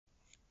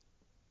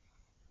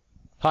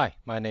Hi,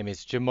 my name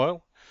is Jim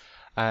Moyle,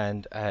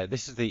 and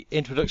this is the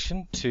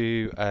introduction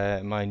to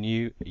my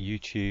new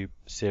YouTube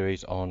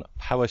series on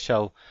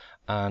PowerShell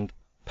and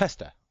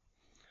Pester,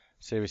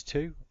 Series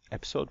 2,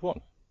 Episode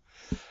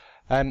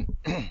 1.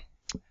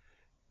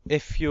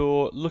 If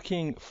you're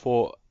looking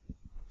for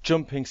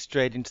jumping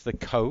straight into the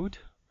code,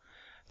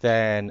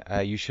 then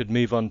you should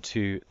move on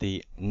to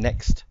the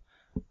next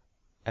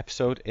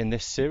episode in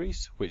this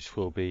series, which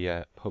will be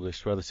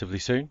published relatively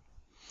soon.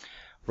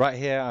 Right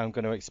here, I'm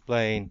going to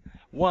explain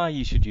why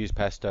you should use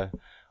Pester,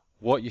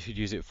 what you should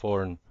use it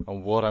for, and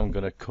what I'm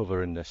going to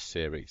cover in this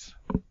series.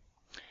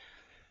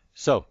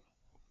 So,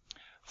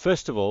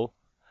 first of all,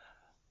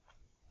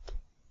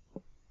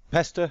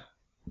 Pester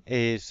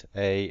is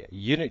a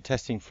unit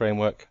testing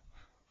framework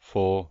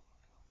for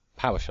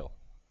PowerShell.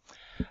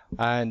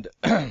 And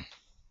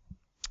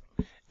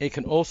it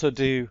can also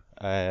do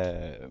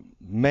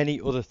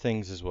many other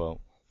things as well.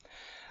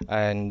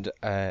 And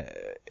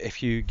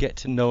if you get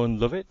to know and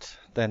love it,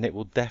 then it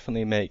will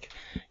definitely make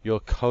your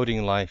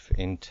coding life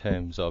in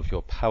terms of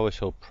your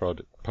PowerShell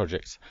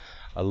projects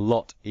a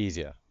lot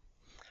easier.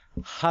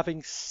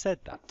 Having said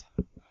that,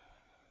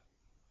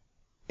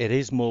 it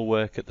is more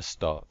work at the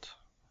start,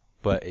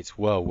 but it's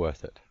well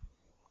worth it.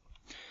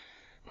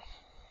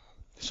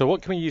 So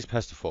what can we use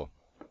Pester for?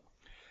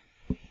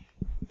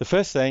 The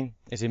first thing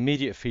is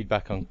immediate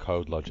feedback on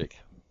code logic.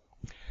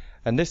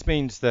 And this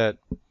means that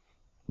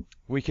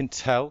we can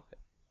tell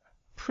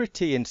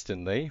pretty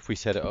instantly, if we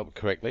set it up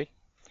correctly,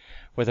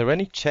 whether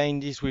any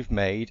changes we've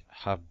made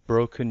have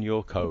broken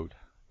your code.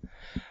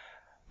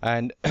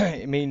 And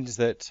it means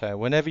that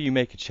whenever you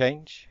make a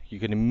change, you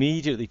can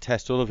immediately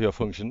test all of your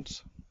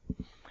functions,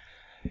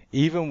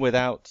 even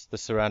without the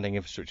surrounding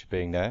infrastructure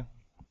being there,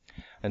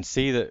 and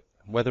see that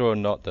whether or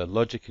not the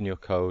logic in your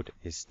code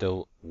is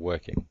still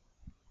working.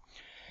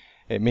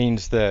 It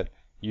means that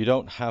you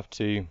don't have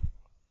to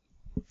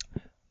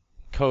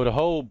code a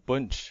whole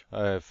bunch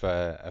of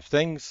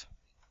things,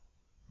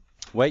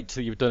 wait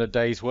till you've done a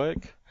day's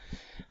work,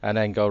 and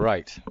then go,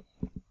 right,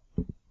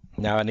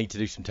 now I need to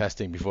do some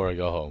testing before I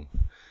go home.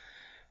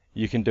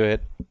 You can do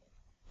it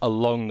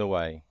along the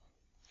way.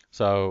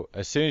 So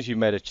as soon as you've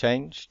made a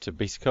change to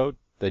piece of code,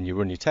 then you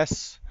run your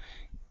tests,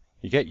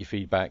 you get your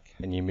feedback,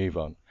 and you move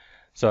on.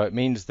 So it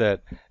means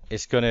that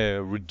it's going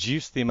to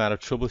reduce the amount of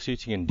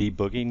troubleshooting and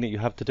debugging that you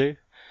have to do,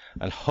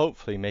 and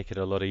hopefully make it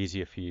a lot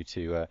easier for you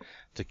to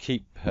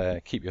keep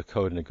your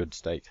code in a good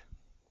state.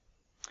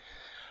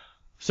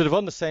 Sort of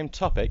on the same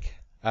topic,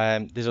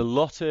 there's a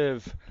lot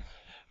of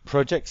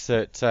projects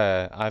that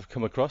I've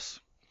come across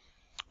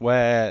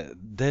where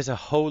there's a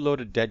whole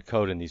load of dead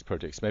code in these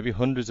projects, maybe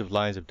hundreds of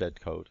lines of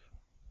dead code.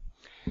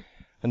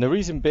 And the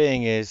reason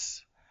being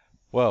is,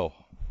 well,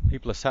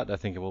 people are sat there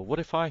thinking, well, what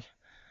if I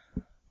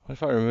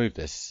remove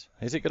this?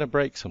 Is it going to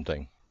break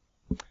something?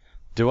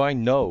 Do I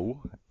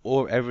know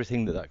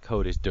everything that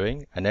code is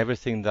doing and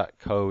everything that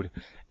code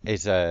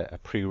is a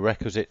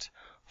prerequisite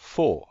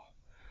for?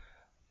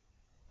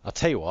 I'll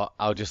tell you what,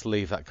 I'll just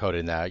leave that code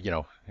in there. You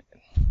know,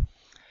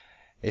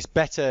 it's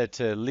better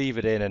to leave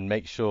it in and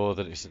make sure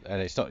that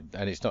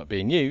it's not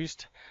being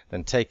used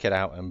than take it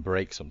out and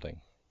break something.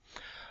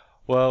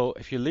 Well,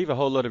 if you leave a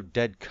whole lot of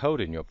dead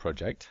code in your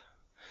project,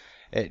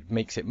 it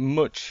makes it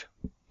much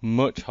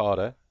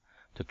harder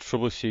to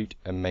troubleshoot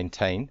and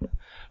maintain,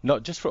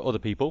 not just for other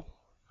people,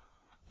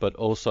 but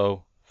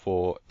also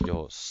for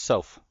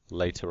yourself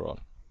later on.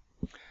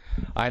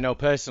 I know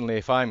personally,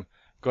 if I'm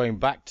going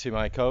back to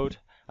my code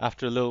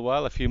after a little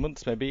while, a few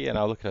months maybe, and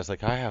I'll look at it, it's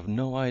like, I have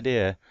no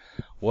idea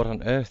what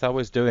on earth I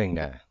was doing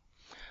there.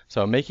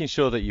 So making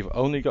sure that you've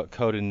only got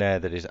code in there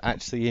that is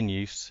actually in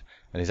use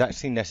and is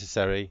actually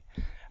necessary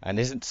and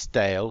isn't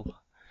stale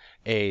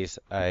is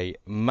a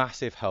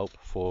massive help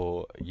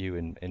for you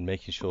in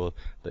making sure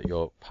that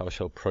your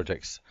PowerShell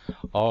projects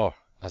are,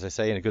 as I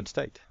say, in a good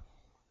state.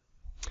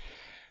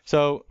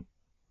 So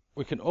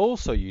we can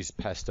also use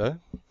Pester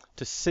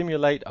to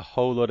simulate a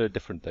whole lot of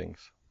different things.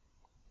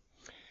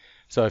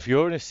 So if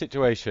you're in a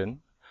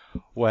situation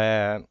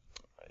where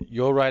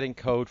you're writing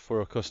code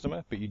for a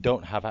customer, but you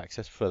don't have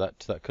access to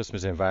that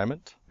customer's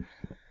environment,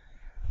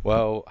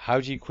 well, how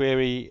do you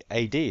query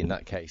AD in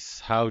that case?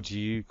 How do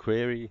you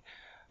query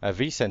a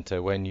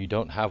vCenter when you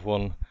don't have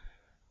one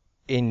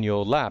in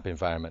your lab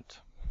environment?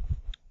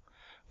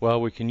 Well,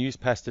 we can use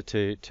Pester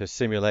to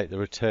simulate the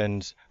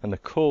returns and the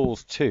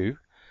calls to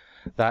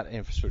that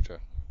infrastructure.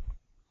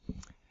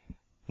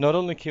 Not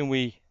only can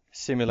we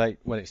simulate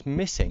when it's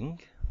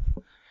missing,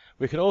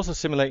 we can also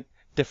simulate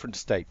different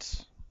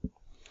states.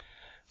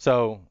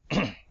 So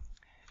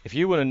if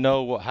you want to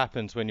know what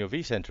happens when your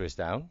vCenter is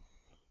down,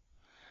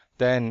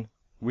 then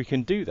we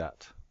can do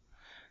that.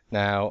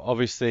 Now,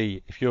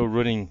 obviously, if you're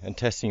running and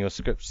testing your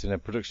scripts in a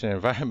production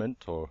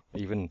environment or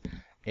even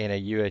in a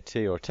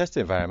UAT or test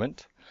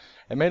environment,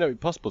 it may not be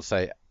possible to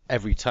say,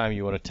 every time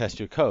you want to test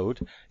your code,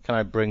 can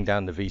I bring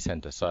down the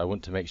vCenter? So I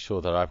want to make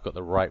sure that I've got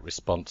the right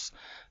response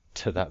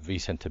to that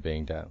vCenter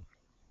being down.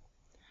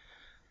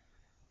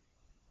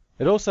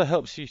 It also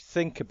helps you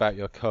think about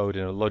your code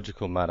in a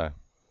logical manner,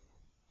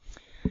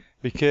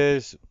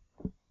 because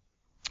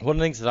one of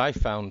the things that I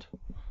found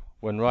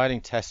when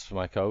writing tests for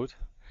my code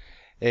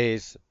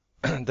is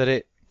that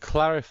it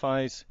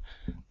clarifies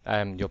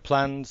your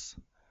plans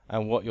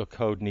and what your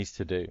code needs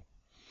to do.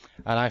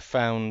 And I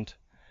found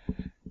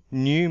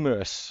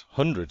numerous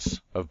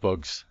hundreds of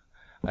bugs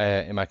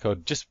in my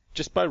code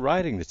just by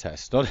writing the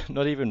tests,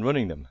 not even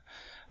running them,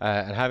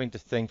 and having to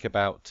think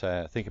about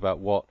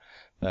what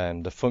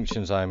the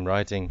functions I'm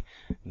writing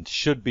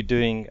should be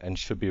doing and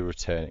should be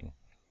returning.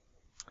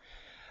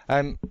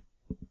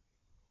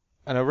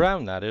 And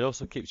around that, it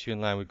also keeps you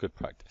in line with good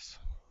practice.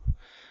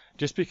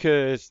 Just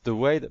because the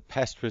way that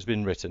Pester has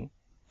been written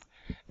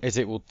is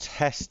it will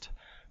test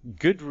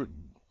good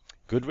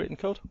written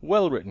code,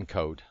 well written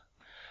code,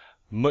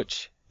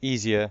 much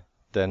easier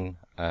than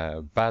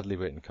badly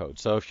written code.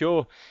 So if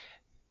you're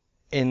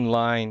in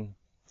line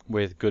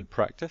with good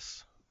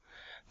practice,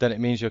 then it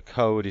means your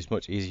code is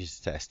much easier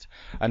to test.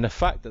 And the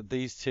fact that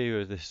these two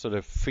are this sort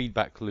of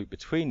feedback loop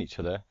between each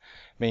other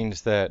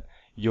means that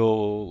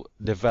you'll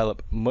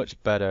develop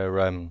much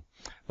better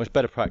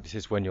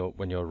practices when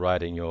you're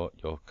writing your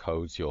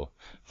codes, your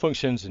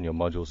functions, and your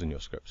modules and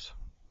your scripts.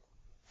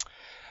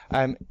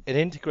 It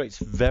integrates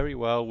very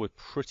well with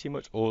pretty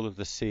much all of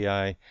the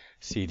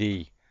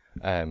CI/CD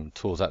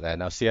tools out there.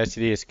 Now,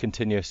 CI/CD is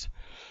continuous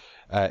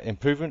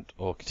improvement,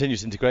 or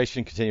continuous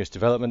integration, continuous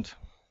development.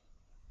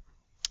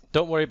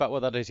 Don't worry about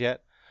what that is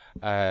yet.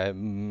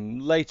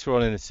 Later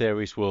on in the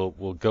series,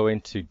 we'll go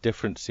into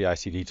different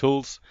CI/CD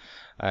tools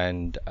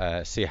and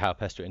see how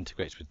Pester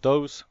integrates with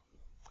those.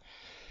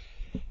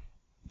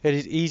 It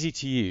is easy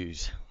to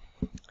use.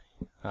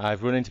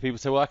 I've run into people who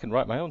say, well, I can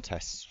write my own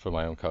tests for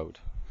my own code.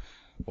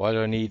 Why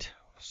do I need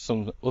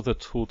some other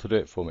tool to do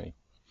it for me?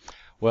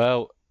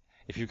 Well,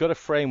 if you've got a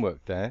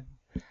framework there,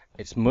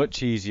 it's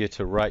much easier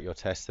to write your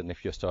tests than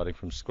if you're starting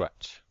from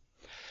scratch.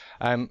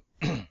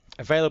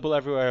 Available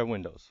everywhere in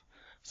Windows,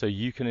 so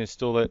you can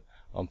install it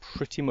on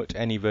pretty much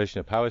any version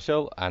of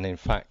PowerShell, and in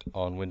fact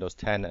on Windows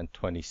 10 and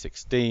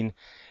 2016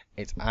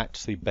 it's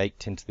actually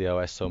baked into the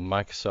OS, so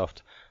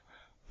Microsoft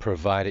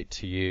provide it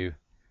to you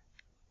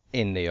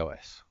in the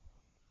OS.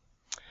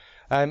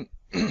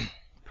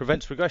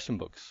 Prevents regression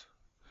bugs.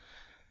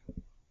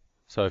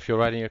 So if you're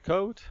writing your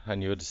code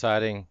and you're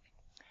deciding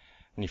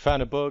and you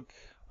found a bug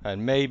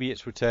and maybe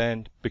it's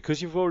returned,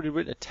 because you've already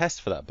written a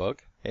test for that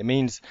bug, it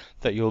means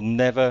that you'll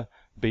never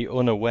be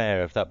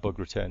unaware of that bug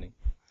returning.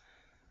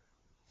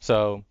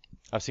 So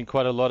I've seen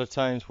quite a lot of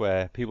times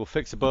where people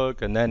fix a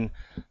bug and then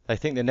they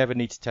think they never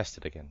need to test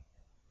it again.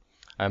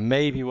 And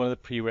maybe one of the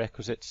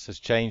prerequisites has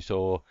changed,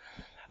 or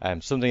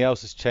something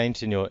else has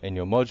changed in your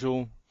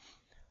module.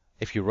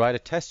 If you write a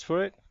test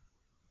for it,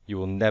 you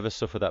will never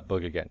suffer that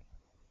bug again.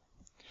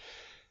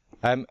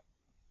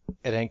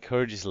 It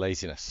encourages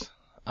laziness.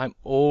 I'm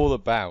all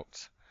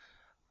about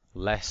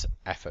less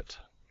effort.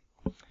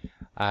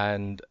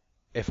 And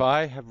if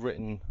I have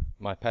written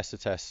my Pester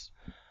tests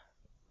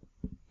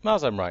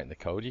as I'm writing the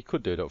code, you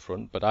could do it up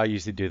front, but I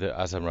usually do that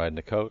as I'm writing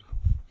the code,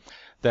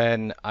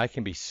 then I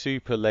can be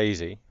super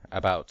lazy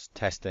about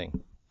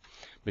testing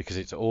because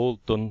it's all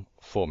done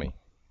for me.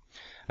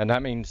 And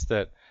that means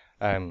that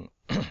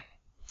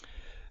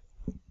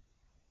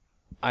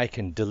I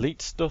can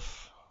delete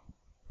stuff,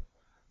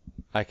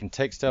 I can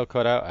take stale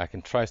code out, I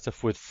can try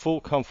stuff with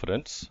full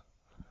confidence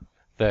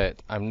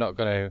that I'm not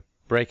going to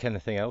break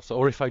anything else,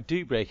 or if I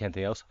do break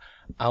anything else,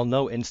 I'll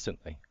know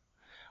instantly,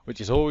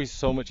 which is always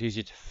so much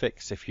easier to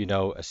fix if you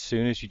know as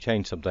soon as you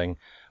change something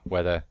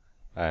whether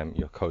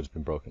your code's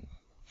been broken.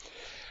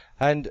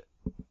 And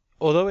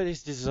although it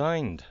is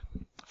designed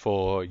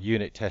for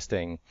unit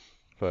testing,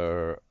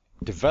 for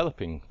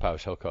developing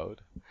PowerShell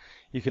code,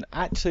 you can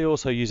actually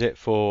also use it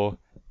for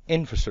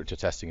infrastructure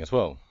testing as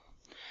well,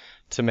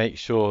 to make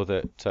sure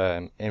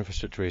that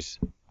infrastructure is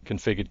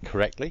configured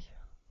correctly,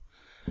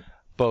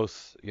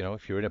 both,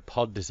 if you're in a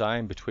pod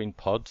design between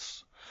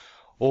pods,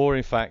 or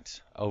in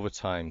fact over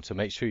time, to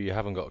make sure you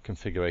haven't got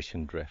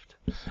configuration drift.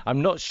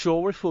 I'm not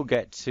sure if we'll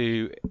get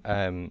to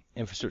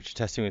infrastructure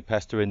testing with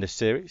Pester in this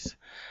series.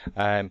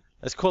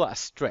 Let's call that a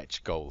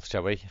stretch goal,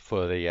 shall we,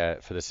 for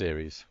the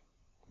series.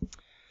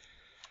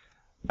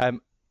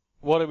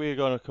 What are we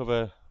going to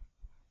cover?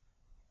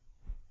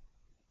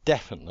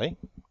 Definitely.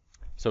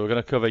 So we're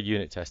going to cover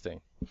unit testing,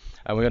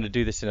 and we're going to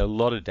do this in a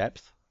lot of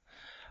depth.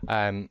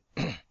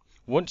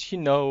 Once you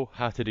know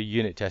how to do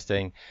unit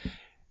testing,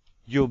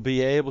 you'll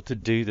be able to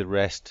do the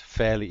rest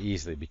fairly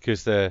easily,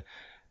 because the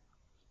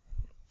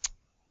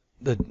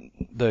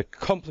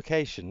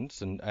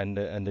complications and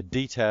the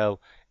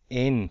detail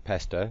in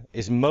Pester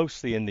is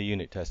mostly in the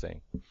unit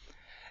testing.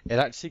 It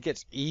actually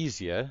gets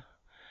easier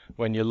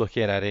when you're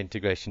looking at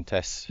integration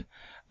tests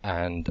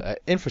and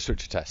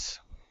infrastructure tests.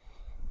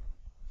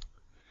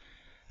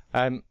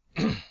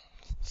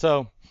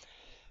 So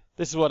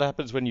this is what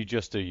happens when you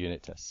just do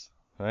unit tests,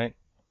 right?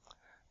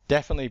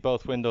 Definitely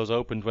both windows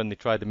opened when they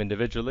tried them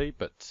individually,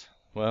 but,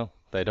 well,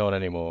 they don't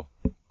anymore.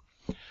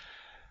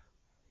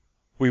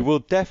 We will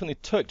definitely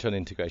touch on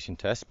integration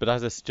tests, but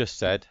as I just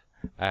said,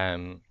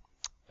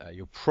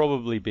 you'll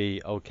probably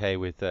be okay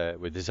with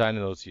designing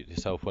those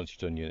yourself once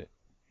you've done unit.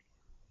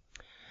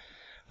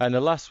 And the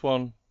last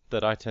one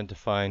that I tend to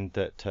find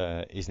that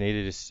is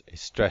needed is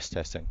stress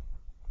testing.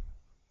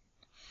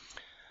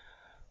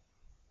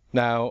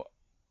 Now,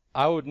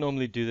 I would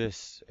normally do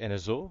this in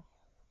Azure,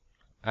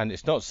 and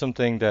it's not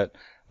something that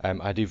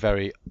I do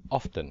very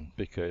often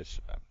because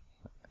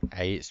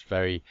A, it's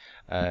very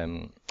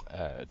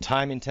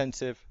time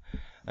intensive,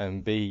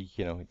 and B,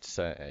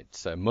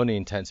 it's money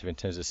intensive in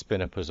terms of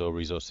spin up Azure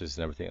resources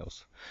and everything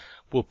else.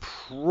 We'll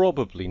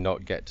probably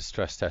not get to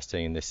stress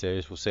testing in this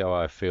series. We'll see how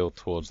I feel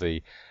towards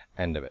the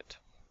end of it.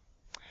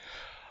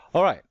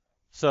 All right,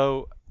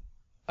 so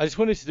I just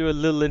wanted to do a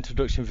little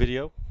introduction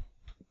video,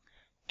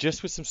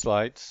 just with some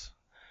slides,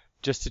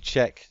 just to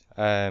check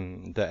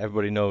that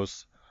everybody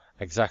knows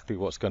exactly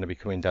what's going to be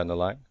coming down the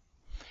line.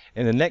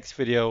 In the next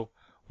video,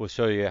 we'll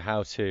show you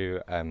how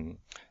to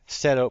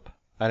set up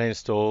and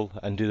install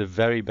and do the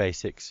very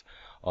basics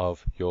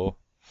of your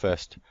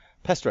first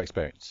Pester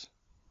experience.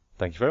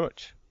 Thank you very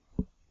much.